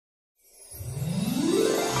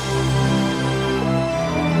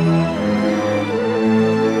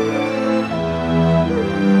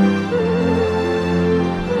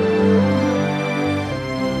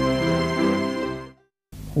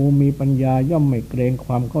ย่อมไม่เกรงค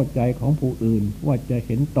วามเข้าใจของผู้อื่นว่าจะเ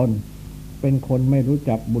ห็นตนเป็นคนไม่รู้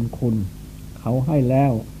จักบุญคุณเขาให้แล้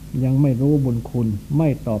วยังไม่รู้บุญคุณไม่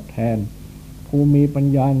ตอบแทนผู้มีปัญ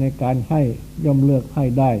ญาในการให้ย่อมเลือกให้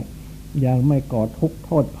ได้อย่างไม่ก่อทุกข์โท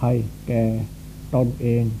ษภัยแก่ตนเอ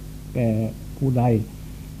งแก่ผู้ใด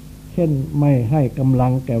เช่นไม่ให้กำลั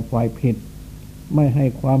งแก่ฝ่ายผิดไม่ให้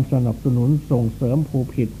ความสนับสนุนส่งเสริมผู้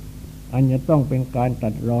ผิดอันจะต้องเป็นการตั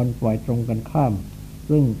ดรอนฝ่ายตรงกันข้าม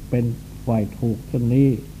ซึ่งเป็นฝ่ายถูกเช่นนี้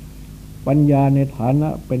ปัญญาในฐานะ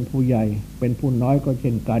เป็นผู้ใหญ่เป็นผู้น้อยก็เ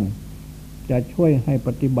ช่นกันจะช่วยให้ป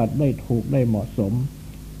ฏิบัติได้ถูกได้เหมาะสม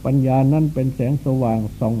ปัญญานั้นเป็นแสงสว่าง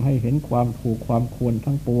ส่องให้เห็นความถูกความควร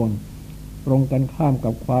ทั้งปวงตรงกันข้าม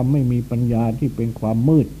กับความไม่มีปัญญาที่เป็นความ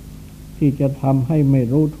มืดที่จะทำให้ไม่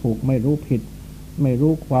รู้ถูกไม่รู้ผิดไม่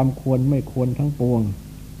รู้ความควรไม่ควรทั้งปวง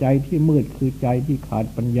ใจที่มืดคือใจที่ขาด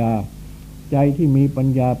ปัญญาใจที่มีปัญ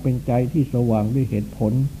ญาเป็นใจที่สว่างด้วยเหตุผ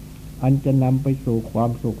ลอันจะนำไปสู่ควา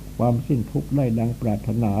มสุขความสิ้นทุกข์ได้ดังปรารถ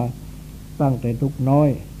นาตั้งแต่ทุกข์น้อย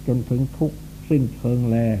จนถึงทุกข์สิ้นเชิง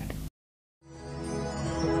แล